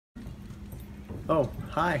Oh,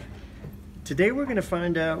 hi. Today we're going to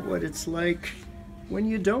find out what it's like when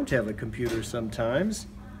you don't have a computer sometimes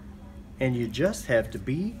and you just have to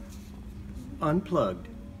be unplugged.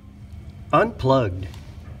 Unplugged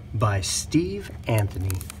by Steve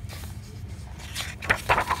Anthony.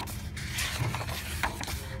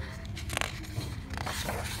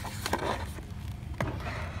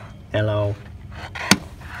 Hello.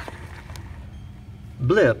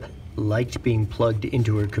 Blip liked being plugged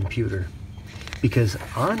into her computer because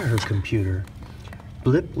on her computer,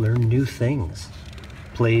 Blip learned new things,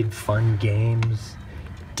 played fun games,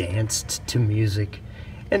 danced to music,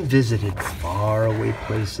 and visited faraway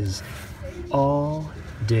places all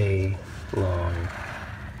day long.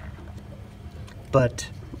 But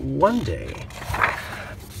one day,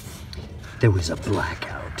 there was a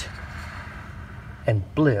blackout, and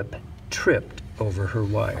Blip tripped over her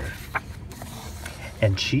wire,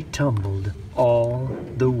 and she tumbled all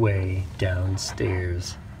the way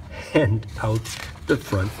downstairs and out the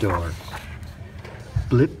front door.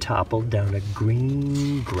 Blip toppled down a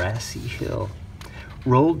green, grassy hill,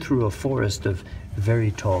 rolled through a forest of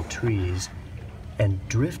very tall trees, and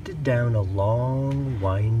drifted down a long,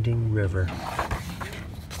 winding river.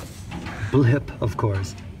 Blip, of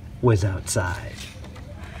course, was outside.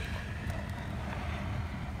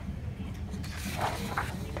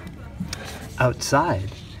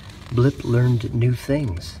 Outside, Blip learned new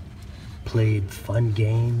things, played fun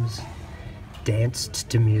games, danced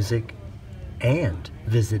to music, and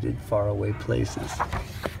visited faraway places.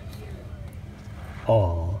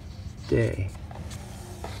 All day.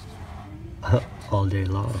 All day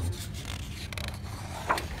long.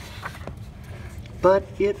 But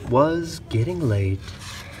it was getting late.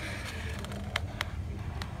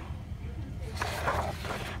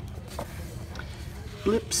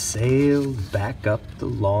 Blip sailed back up the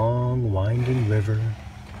long, winding river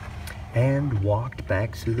and walked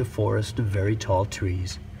back through the forest of very tall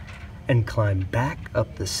trees and climbed back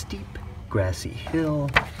up the steep, grassy hill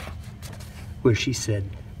where she said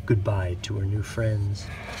goodbye to her new friends.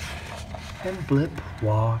 And Blip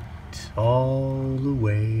walked all the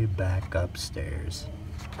way back upstairs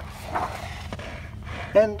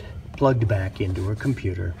and plugged back into her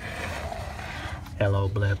computer. Hello,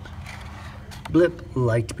 Blip. Blip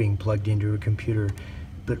liked being plugged into her computer,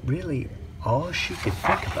 but really all she could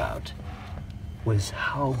think about was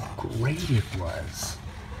how great it was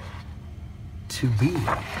to be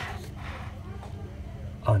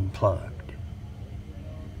unplugged.